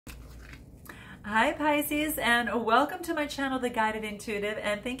Hi Pisces, and welcome to my channel, The Guided Intuitive,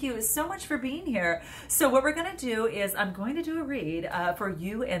 and thank you so much for being here. So what we're going to do is I'm going to do a read for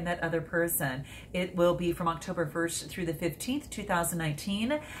you and that other person. It will be from October 1st through the 15th,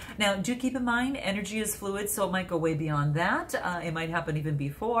 2019. Now, do keep in mind, energy is fluid, so it might go way beyond that. It might happen even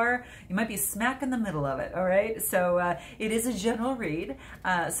before. You might be smack in the middle of it, all right? So it is a general read,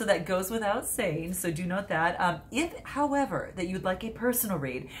 so that goes without saying, so do note that. If, however, that you'd like a personal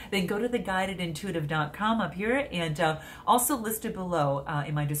read, then go to theguidedintuitive.com up here, and also listed below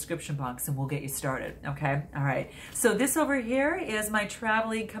in my description box, and we'll get you started, okay? All right. So this over here is my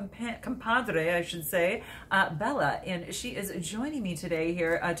traveling compadre, I should say, Bella, and she is joining me today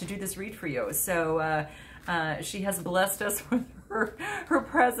here to do this read for you. So she has blessed us with her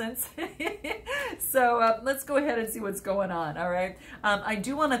presence. So let's go ahead and see what's going on, all right? I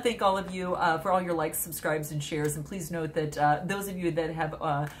do want to thank all of you for all your likes, subscribes, and shares, and please note that those of you that have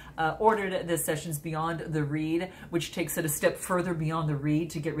ordered the sessions beyond the read, which takes it a step further beyond the read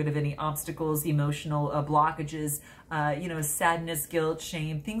to get rid of any obstacles, emotional blockages, you know, sadness, guilt,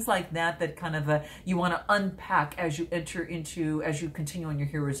 shame, things like that, that kind of you want to unpack as you enter into, as you continue on your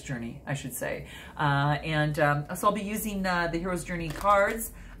hero's journey, I should say. So I'll be using the hero's journey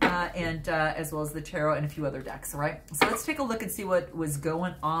cards, and as well as the tarot and a few other decks, all right? So let's take a look and see what was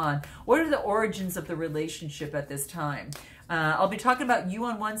going on. What are the origins of the relationship at this time? I'll be talking about you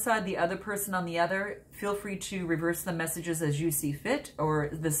on one side, the other person on the other. Feel free to reverse the messages as you see fit, or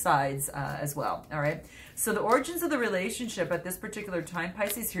the sides as well, all right? So the origins of the relationship at this particular time,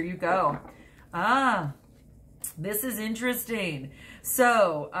 Pisces, here you go. This is interesting.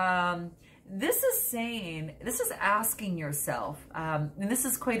 So, this is saying, this is asking yourself, and this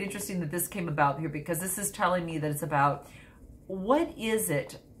is quite interesting that this came about here, because this is telling me that it's about what is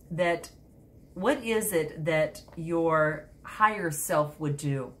it that your higher self would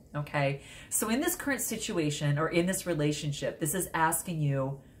do, okay? So in this current situation, or in this relationship, this is asking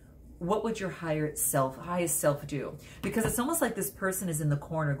you, what would your highest self do? Because it's almost like this person is in the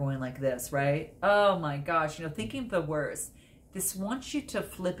corner going like this, right? Oh my gosh, you know, thinking the worst. This wants you to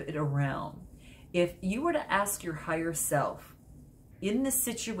flip it around. If you were to ask your higher self, in this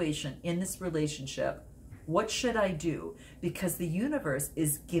situation, in this relationship, what should I do? Because the universe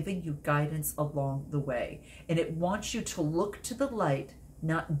is giving you guidance along the way. And it wants you to look to the light,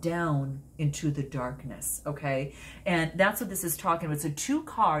 not down into the darkness, okay? And that's what this is talking about. It's a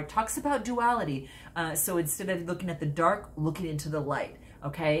 2-card, talks about duality. So instead of looking at the dark, looking into the light.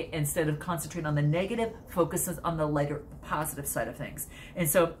 Okay, instead of concentrating on the negative, focuses on the lighter, positive side of things. And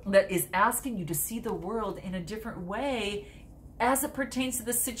so that is asking you to see the world in a different way as it pertains to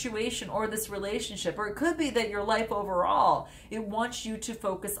this situation or this relationship, or it could be that your life overall. It wants you to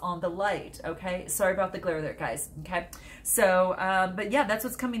focus on the light, okay? Sorry about the glare there, guys, okay? So, but yeah, that's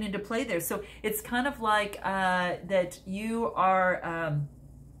what's coming into play there. So it's kind of like that you are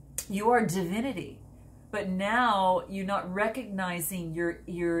divinity. But now you're not recognizing your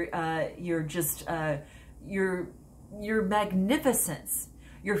magnificence.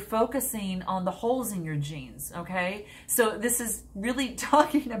 You're focusing on the holes in your genes, okay? So this is really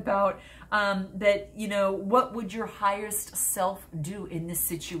talking about that, you know, what would your highest self do in this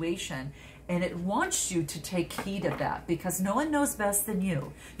situation? And it wants you to take heed of that, because no one knows best than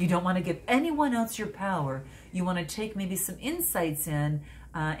you. You don't want to give anyone else your power. You want to take maybe some insights in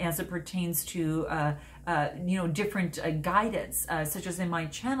as it pertains to you know, different guidance, such as in my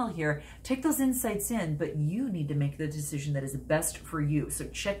channel here. Take those insights in, but you need to make the decision that is best for you. So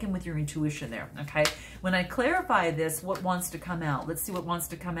check in with your intuition there, okay? When I clarify this, what wants to come out? Let's see what wants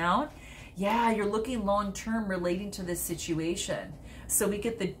to come out. Yeah, you're looking long-term relating to this situation. So we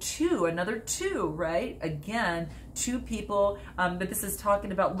get the 2, another 2, right? Again, 2 people, but this is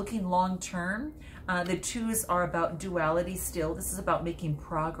talking about looking long-term. The 2s are about duality still. This is about making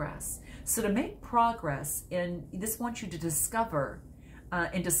progress. So to make progress, and this wants you to discover,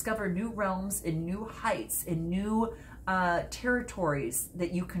 and discover new realms and new heights and new territories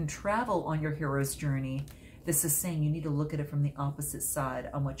that you can travel on your hero's journey. This is saying you need to look at it from the opposite side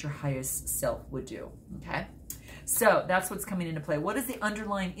on what your highest self would do, okay? So that's what's coming into play. What is the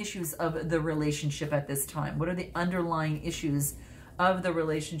underlying issues of the relationship at this time? What are the underlying issues of the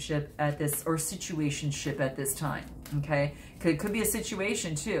relationship at this, or situationship at this time, okay? It could be a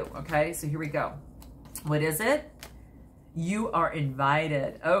situation too, okay? So here we go. What is it? You are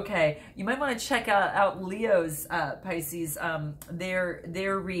invited. Okay, you might want to check out Leo's, Pisces,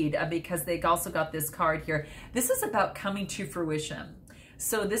 their read, because they also got this card here. This is about coming to fruition.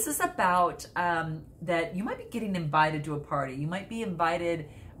 So this is about that you might be getting invited to a party. You might be invited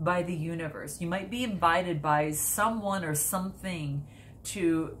by the universe. You might be invited by someone or something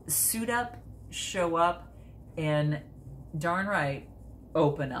to suit up show up, and darn right,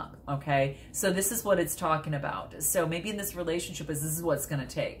 open up. Okay, so this is what it's talking about. So maybe in this relationship, this is what it's going to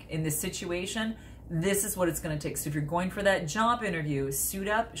take. In this situation, this is what it's going to take. So if you're going for that job interview, suit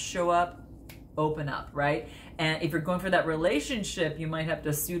up, show up, open up, right? And if you're going for that relationship, you might have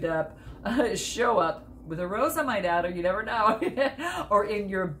to suit up, show up with a rose, I might add, or you never know, or in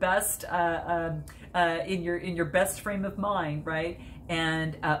your best in your best frame of mind, right?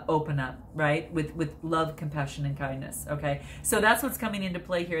 And open up, right? With love, compassion, and kindness. Okay, so that's what's coming into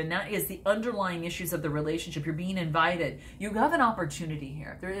play here, and that is the underlying issues of the relationship. You're being invited. You have an opportunity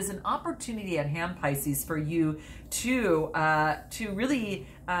here. There is an opportunity at hand, Pisces, for you to really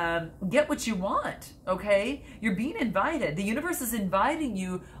get what you want. Okay, you're being invited. The universe is inviting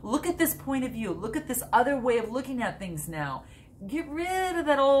you. Look at this point of view. Look at this other way of looking at things now. Get rid of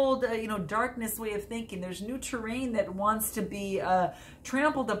that old, darkness way of thinking. There's new terrain that wants to be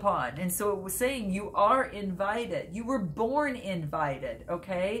trampled upon. And so it was saying you are invited. You were born invited,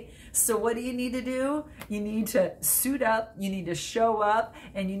 okay? So what do you need to do? You need to suit up, you need to show up,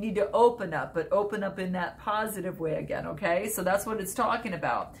 and you need to open up, but open up in that positive way again, okay? So that's what it's talking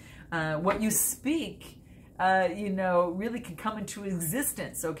about. What you speak, really can come into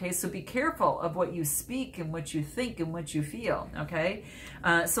existence, okay? So be careful of what you speak and what you think and what you feel, okay?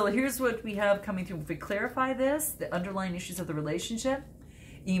 So here's what we have coming through. If we clarify this, the underlying issues of the relationship,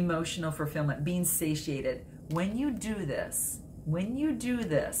 emotional fulfillment, being satiated. When you do this,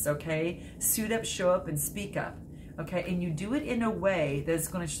 okay, suit up, show up, and speak up, okay? And you do it in a way that's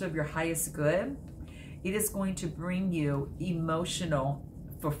going to serve your highest good, it is going to bring you emotional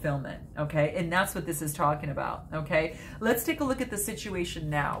fulfillment, okay? And that's what this is talking about, okay? Let's take a look at the situation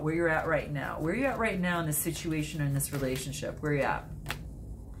now, where you're at right now. Where you're at right now in this situation or in this relationship, where you're at.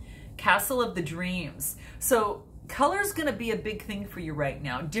 Castle of the Dreams. So color is going to be a big thing for you right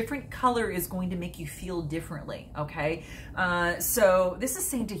now. Different color is going to make you feel differently, okay? So this is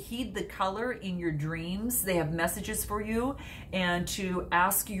saying to heed the color in your dreams. They have messages for you, and to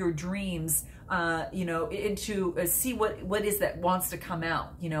ask your dreams, and to see what is that wants to come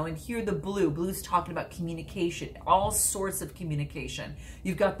out, and hear the blue. Blue's talking about communication, all sorts of communication.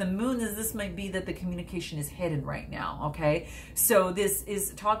 You've got the moon, as this might be that the communication is hidden right now, okay? So this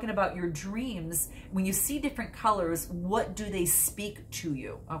is talking about your dreams. When you see different colors, what do they speak to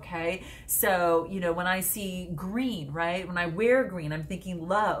you, okay? So, when I see green, right? When I wear green, I'm thinking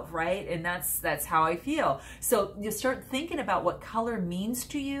love, right? And that's how I feel. So you start thinking about what color means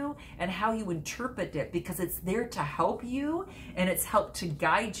to you and how you interpret it, because it's there to help you, and it's helped to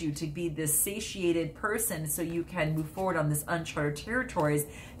guide you to be this satiated person so you can move forward on this uncharted territories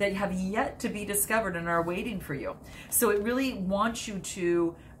that have yet to be discovered and are waiting for you. So it really wants you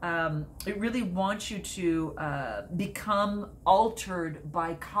to become altered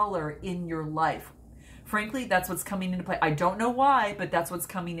by color in your life. Frankly, that's what's coming into play. I don't know why, but that's what's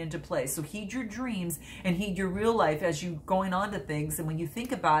coming into play. So heed your dreams and heed your real life as you going on to things. And when you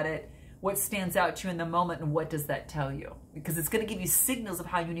think about it, what stands out to you in the moment, and what does that tell you? Because it's going to give you signals of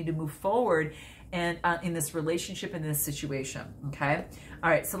how you need to move forward and in this relationship, in this situation, okay?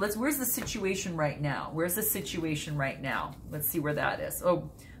 All right, so where's the situation right now? Where's the situation right now? Let's see where that is. Oh,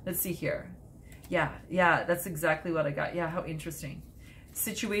 let's see here. Yeah, that's exactly what I got. Yeah, how interesting.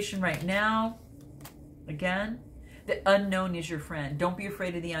 Situation right now, again, the unknown is your friend. Don't be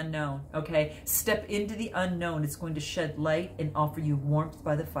afraid of the unknown, okay? Step into the unknown. It's going to shed light and offer you warmth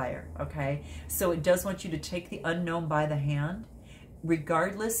by the fire, okay? So it does want you to take the unknown by the hand,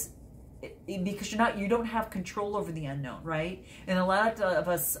 regardless, because you don't have control over the unknown, right? And a lot of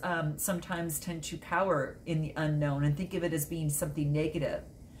us sometimes tend to cower in the unknown and think of it as being something negative.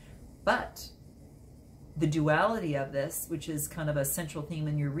 But the duality of this, which is kind of a central theme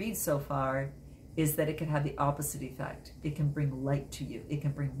in your read so far, is that it can have the opposite effect. It can bring light to you. It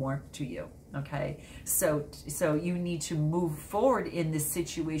can bring warmth to you, okay? So you need to move forward in this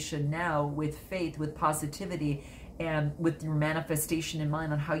situation now with faith, with positivity, and with your manifestation in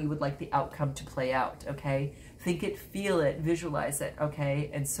mind on how you would like the outcome to play out, okay? Think it, feel it, visualize it,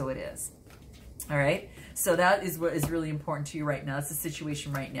 okay? And so it is. All right? So that is what is really important to you right now. It's the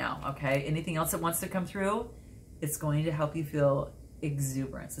situation right now, okay? Anything else that wants to come through, it's going to help you feel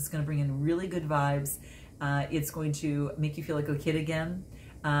exuberance. It's going to bring in really good vibes. It's going to make you feel like a kid again.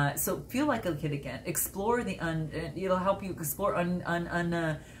 So feel like a kid again. Explore it'll help you explore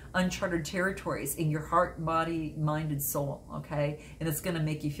uncharted territories in your heart, body, mind, and soul, okay? And it's going to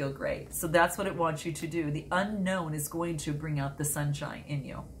make you feel great. So that's what it wants you to do. The unknown is going to bring out the sunshine in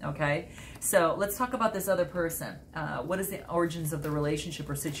you, okay? So let's talk about this other person. What is the origins of the relationship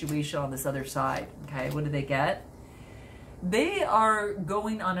or situation on this other side, okay? What do they get? They are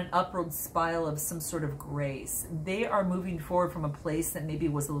going on an upward spiral of some sort of grace. They are moving forward from a place that maybe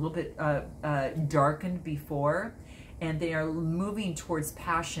was a little bit darkened before, and they are moving towards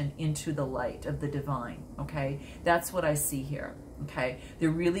passion into the light of the divine, okay? That's what I see here, okay?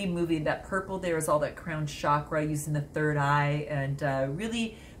 They're really moving. That purple there is all that crown chakra, using the third eye, and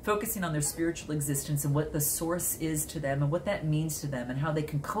really focusing on their spiritual existence and what the source is to them and what that means to them and how they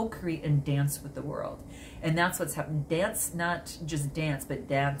can co-create and dance with the world. And that's what's happening. Dance, not just dance, but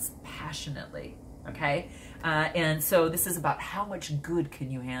dance passionately, okay? And so this is about how much good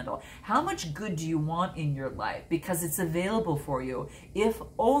can you handle? How much good do you want in your life? Because it's available for you if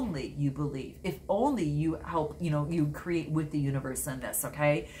only you believe, if only you help, you know, you create with the universe in this,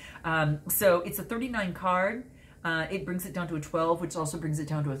 okay? So it's a 39 card. It brings it down to a 12, which also brings it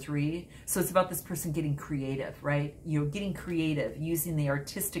down to a 3. So it's about this person getting creative, right? You know, getting creative, using the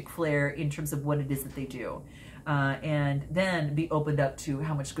artistic flair in terms of what it is that they do. And then be opened up to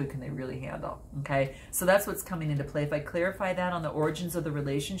how much good can they really handle, okay? So that's what's coming into play. If I clarify that on the origins of the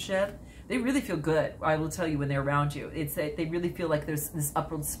relationship, they really feel good. I will tell you when they're around you. It's that they really feel like there's this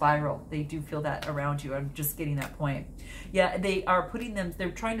upward spiral. They do feel that around you. I'm just getting that point. Yeah, they are putting them,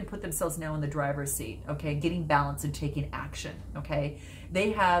 they're trying to put themselves now in the driver's seat, okay? Getting balance and taking action, okay?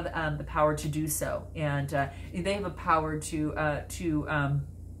 They have the power to do so. And they have a power to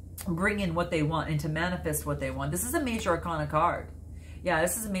bring in what they want and to manifest what they want. This is a major arcana card. Yeah,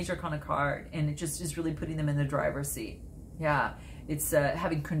 this is a major arcana card, and it just is really putting them in the driver's seat. Yeah, it's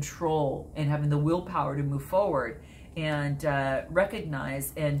having control and having the willpower to move forward and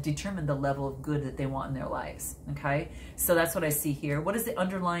recognize and determine the level of good that they want in their lives, okay? So that's what I see here. What is the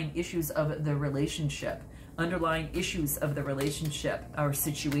underlying issues of the relationship? Underlying issues of the relationship or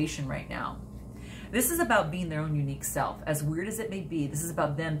situation right now. This is about being their own unique self. As weird as it may be, this is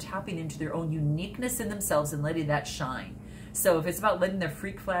about them tapping into their own uniqueness in themselves and letting that shine. So if it's about letting their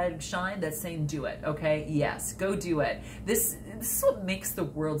freak flag shine, that's saying do it, okay? Yes, go do it. This is what makes the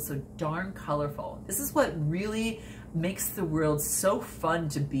world so darn colorful. This is what really makes the world so fun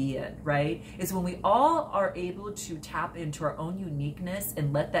to be in, right? It's when we all are able to tap into our own uniqueness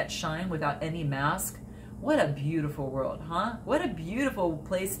and let that shine without any mask. What a beautiful world, huh? What a beautiful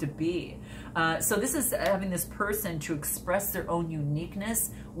place to be. So this is having this person to express their own uniqueness,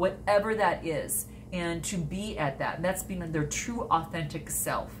 whatever that is, and to be at that. And that's being their true authentic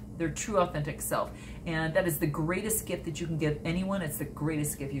self, their true authentic self. And that is the greatest gift that you can give anyone. It's the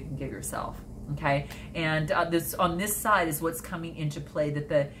greatest gift you can give yourself. Okay, and this on this side is what's coming into play,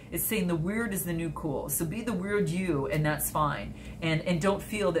 that it's saying the weird is the new cool. So be the weird you, and that's fine. And don't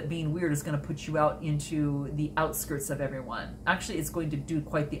feel that being weird is going to put you out into the outskirts of everyone. Actually, it's going to do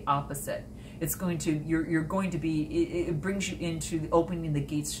quite the opposite. It's going to, you're going to be, it brings you into opening the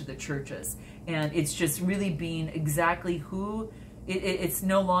gates to the churches. And it's just really being exactly who, it's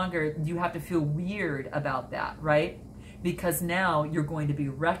no longer, you have to feel weird about that, right? Because now you're going to be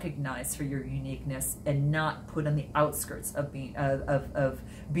recognized for your uniqueness and not put on the outskirts of being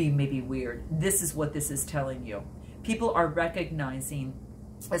being maybe weird. This is what this is telling you. People are recognizing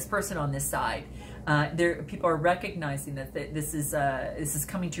this person on this side. People are recognizing that this is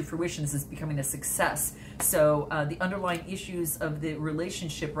coming to fruition. This is becoming a success. So the underlying issues of the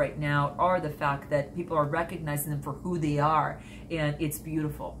relationship right now are the fact that people are recognizing them for who they are, and it's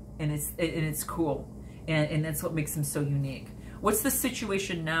beautiful and it's cool. And that's what makes them so unique. What's the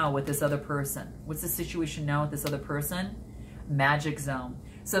situation now with this other person? What's the situation now with this other person? Magic zone.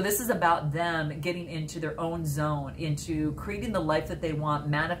 So this is about them getting into their own zone, into creating the life that they want,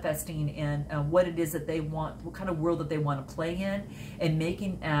 manifesting in what it is that they want, what kind of world that they want to play in, and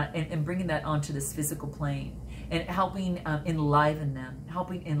making and bringing that onto this physical plane, and helping enliven them,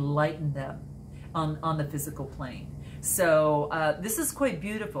 helping enlighten them on the physical plane. So this is quite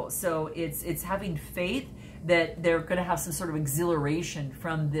beautiful. So it's having faith that they're going to have some sort of exhilaration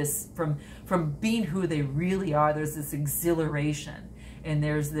from this, from being who they really are. There's this exhilaration, and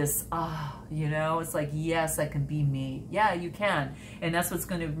there's this, you know, it's like, yes, I can be me. Yeah, you can. And that's what's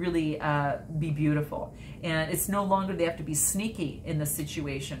going to really be beautiful. And it's no longer they have to be sneaky in the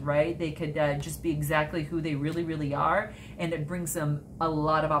situation, right? They could just be exactly who they really, really are. And it brings them a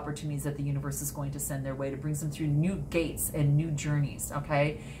lot of opportunities that the universe is going to send their way. It brings them through new gates and new journeys,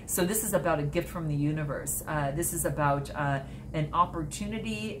 okay? So this is about a gift from the universe. This is about an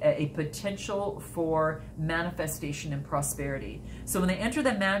opportunity, a potential for manifestation and prosperity. So when they enter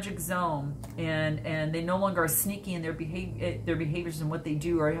the magic zone and they no longer are sneaky in their behaviors and what they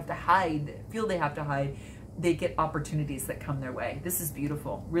do, or have to hide, feel they have to hide, they get opportunities that come their way. This is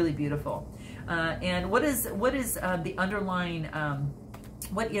beautiful, really beautiful. And what is the underlying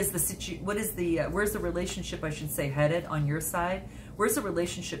What is the where's the relationship, I should say, headed on your side? Where's the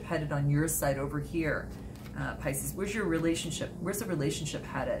relationship headed on your side over here, Pisces? Where's your relationship? Where's the relationship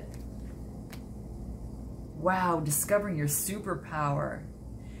headed? Wow, discovering your superpower.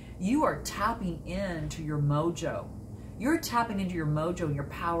 You are tapping into your mojo. You're tapping into your mojo and your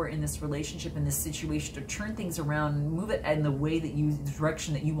power in this relationship, in this situation, to turn things around and move it in the way that the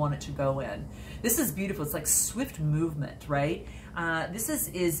direction that you want it to go in. This is beautiful. It's like swift movement, right? This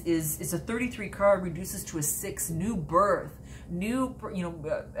is a 33 card, reduces to a 6, new birth, new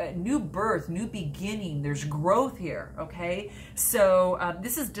birth, new beginning. There's growth here, okay? So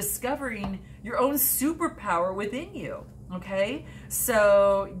this is discovering your own superpower within you, okay?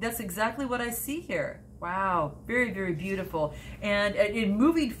 So that's exactly what I see here. Wow, very, very beautiful. And in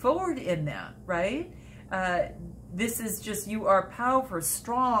moving forward in that, right? This is just, you are powerful,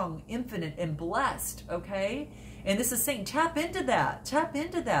 strong, infinite, and blessed, okay? And this is saying, tap into that, tap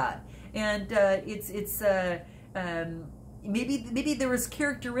into that. And maybe there was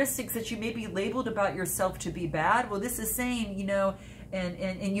characteristics that you maybe labeled about yourself to be bad. Well, this is saying, you know,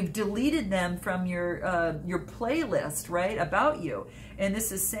 and you've deleted them from your playlist, right, about you. And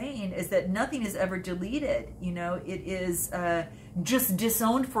this is saying is that nothing is ever deleted. You know, it is just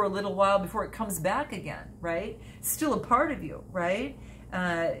disowned for a little while before it comes back again, right? It's still a part of you, right?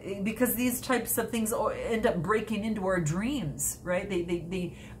 Because these types of things end up breaking into our dreams, right?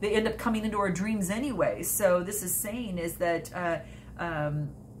 They end up coming into our dreams anyway. So this is saying is that,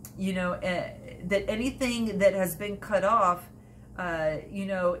 you know, that anything that has been cut off, you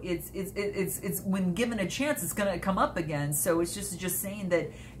know, it's when given a chance, it's going to come up again. So it's just saying that,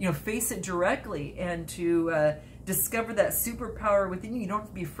 you know, face it directly and to discover that superpower within you. You don't have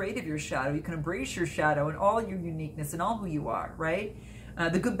to be afraid of your shadow. You can embrace your shadow and all your uniqueness and all who you are, right?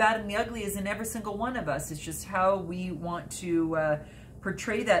 The good, bad, and the ugly is in every single one of us. It's just how we want to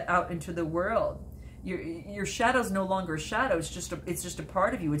portray that out into the world. Your shadow's no longer a shadow. It's just a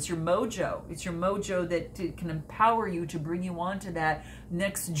part of you. It's your mojo. It's your mojo that can empower you to bring you on to that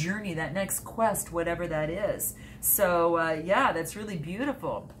next journey, that next quest, whatever that is. So yeah, that's really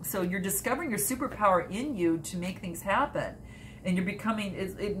beautiful. So you're discovering your superpower in you to make things happen. And you're becoming,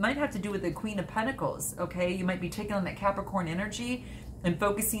 it might have to do with the Queen of Pentacles, okay? You might be taking on that Capricorn energy and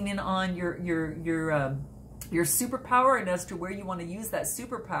focusing in on your superpower and as to where you want to use that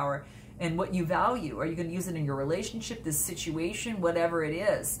superpower and what you value. Are you going to use it in your relationship, this situation, whatever it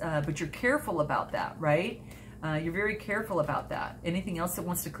is? But you're careful about that, right? You're very careful about that. Anything else that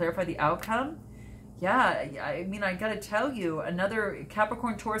wants to clarify the outcome? Yeah, I mean, I got to tell you, another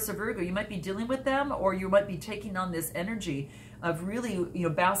Capricorn, Taurus, or Virgo, you might be dealing with them, or you might be taking on this energy of really, you know,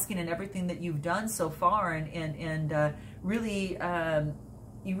 basking in everything that you've done so far, and really,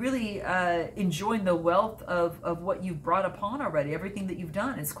 you really enjoying the wealth of what you've brought upon already, everything that you've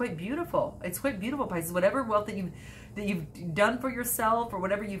done. It's quite beautiful. It's quite beautiful, Pisces. Whatever wealth that you've done for yourself or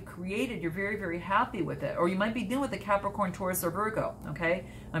whatever you've created, you're very, very happy with it. Or you might be dealing with a Capricorn, Taurus, or Virgo, okay?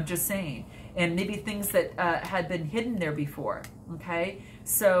 I'm just saying. And maybe things that had been hidden there before, okay?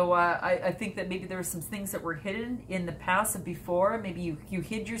 So I think that maybe there were some things that were hidden in the past and before. Maybe you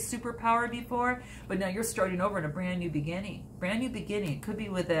hid your superpower before, but now you're starting over in a brand new beginning. Brand new beginning. It could be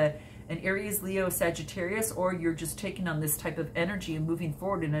with an Aries, Leo, Sagittarius, or you're just taking on this type of energy and moving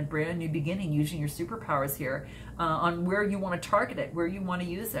forward in a brand new beginning using your superpowers here on where you want to target it, where you want to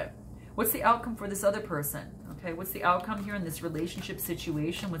use it. What's the outcome for this other person? Okay, what's the outcome here in this relationship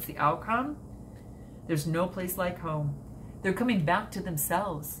situation? What's the outcome? There's no place like home. They're coming back to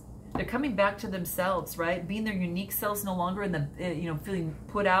themselves. They're coming back to themselves, right? Being their unique selves, no longer in the, you know, feeling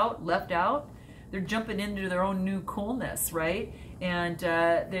put out, left out. They're jumping into their own new coolness, right? And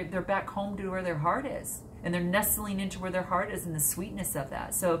they're back home to where their heart is. And they're nestling into where their heart is and the sweetness of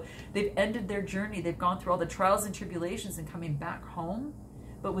that. So they've ended their journey. They've gone through all the trials and tribulations and coming back home,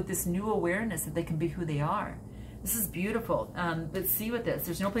 but with this new awareness that they can be who they are. This is beautiful. Let's see with this.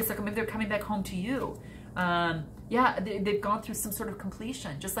 There's no place like home. Maybe they're coming back home to you. Yeah, they've gone through some sort of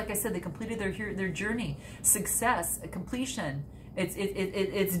completion. Just like I said, they completed their journey. Success, completion.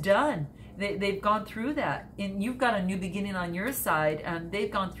 It's done. They've gone through that. And you've got a new beginning on your side. And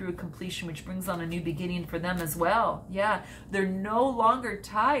they've gone through a completion, which brings on a new beginning for them as well. Yeah, they're no longer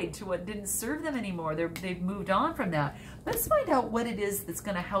tied to what didn't serve them anymore. They've moved on from that. Let's find out what it is that's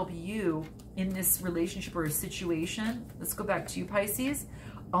going to help you in this relationship or a situation. Let's go back to you, Pisces.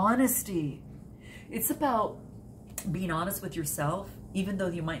 Honesty. It's about being honest with yourself, even though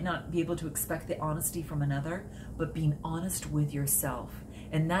you might not be able to expect the honesty from another, but being honest with yourself.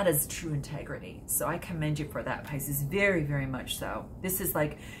 And that is true integrity. So I commend you for that, Pisces, very, very much so. This is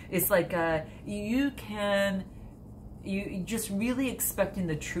like, it's like you can you just really expecting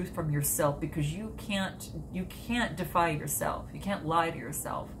the truth from yourself, because you can't defy yourself. You can't lie to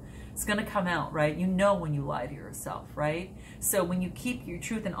yourself. It's going to come out, right? You know when you lie to yourself, right? So when you keep your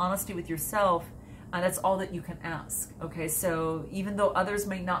truth and honesty with yourself, that's all that you can ask. Okay, so even though others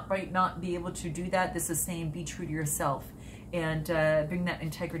might not be able to do that, this is saying be true to yourself and bring that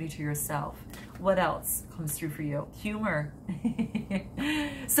integrity to yourself. What else comes through for you? Humor.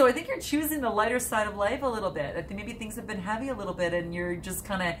 So I think you're choosing the lighter side of life a little bit. I think maybe things have been heavy a little bit, and you're just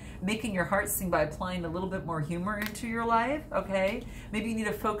kind of making your heart sing by applying a little bit more humor into your life, okay? Maybe you need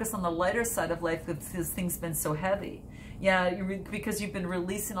to focus on the lighter side of life because things have been so heavy. Yeah, because you've been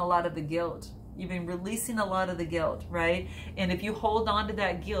releasing a lot of the guilt. You've been releasing a lot of the guilt, right? And if you hold on to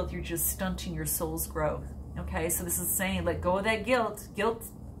that guilt, you're just stunting your soul's growth, okay? So this is saying, let go of that guilt. Guilt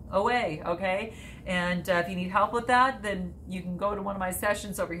away, okay? And if you need help with that, then you can go to one of my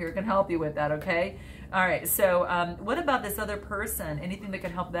sessions over here. I can help you with that, okay? All right, so what about this other person? Anything that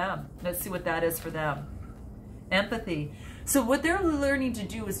can help them? Let's see what that is for them. Empathy. So what they're learning to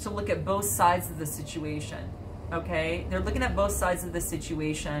do is to look at both sides of the situation, okay? They're looking at both sides of the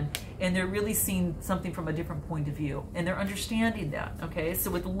situation, and they're really seeing something from a different point of view, and they're understanding that, okay? So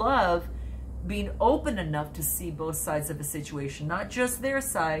with love, being open enough to see both sides of a situation, not just their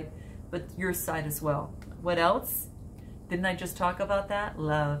side, but your side as well. What else? Didn't I just talk about that?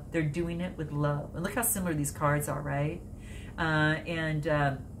 Love. They're doing it with love. And look how similar these cards are, right?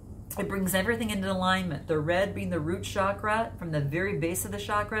 It brings everything into alignment. The red being the root chakra, from the very base of the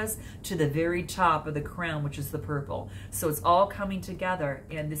chakras to the very top of the crown, which is the purple. So it's all coming together,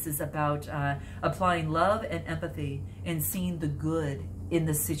 and this is about applying love and empathy and seeing the good in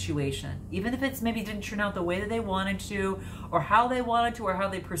the situation. Even if it's maybe didn't turn out the way that they wanted to, or how they wanted to, or how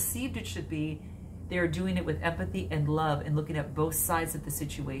they perceived it should be, they are doing it with empathy and love and looking at both sides of the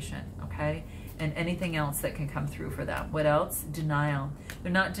situation, okay? And anything else that can come through for them. What else? Denial.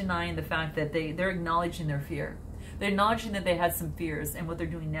 They're not denying the fact that they're acknowledging their fear. They're acknowledging that they had some fears, and what they're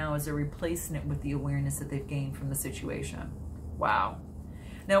doing now is they're replacing it with the awareness that they've gained from the situation. Wow.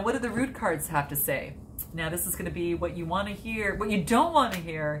 Now, what do the root cards have to say? Now, this is going to be what you want to hear, what you don't want to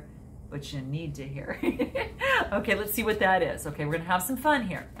hear, but you need to hear. Okay, let's see what that is. Okay, we're going to have some fun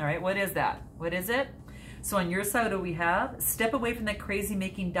here. All right, what is that? What is it? So on your side, what do we have? Step away from that crazy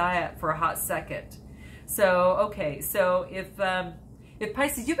making diet for a hot second. So, okay, so if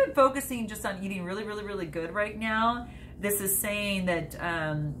Pisces, you've been focusing just on eating really, really, really good right now, this is saying that,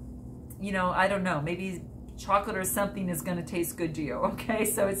 you know, I don't know, maybe chocolate or something is going to taste good to you, okay?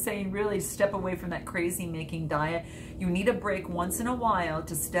 So it's saying really step away from that crazy making diet. You need a break once in a while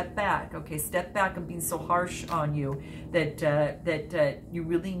to step back, okay? Step back and being so harsh on you that you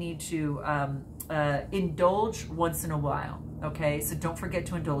really need to indulge once in a while, okay? So don't forget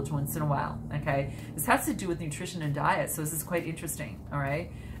to indulge once in a while, okay? This has to do with nutrition and diet, so this is quite interesting, all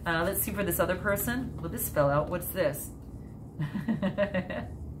right? Let's see for this other person. Well, this fell out. What's this?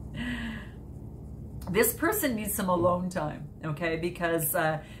 This person needs some alone time, okay? Because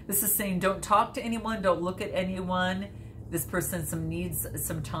this is saying don't talk to anyone, don't look at anyone. This person needs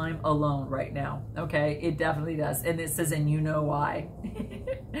some time alone right now, okay? It definitely does. And it says, and you know why.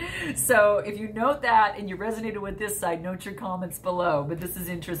 So if you note that and you resonated with this side, note your comments below. But this is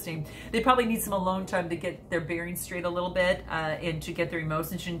interesting. They probably need some alone time to get their bearings straight a little bit and to get their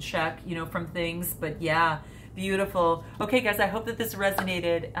emotions in check, you know, from things. But yeah, beautiful. Okay, guys, I hope that this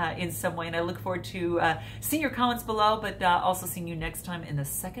resonated in some way, and I look forward to seeing your comments below, but also seeing you next time in the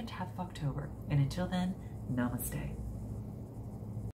second half of October. And until then, namaste.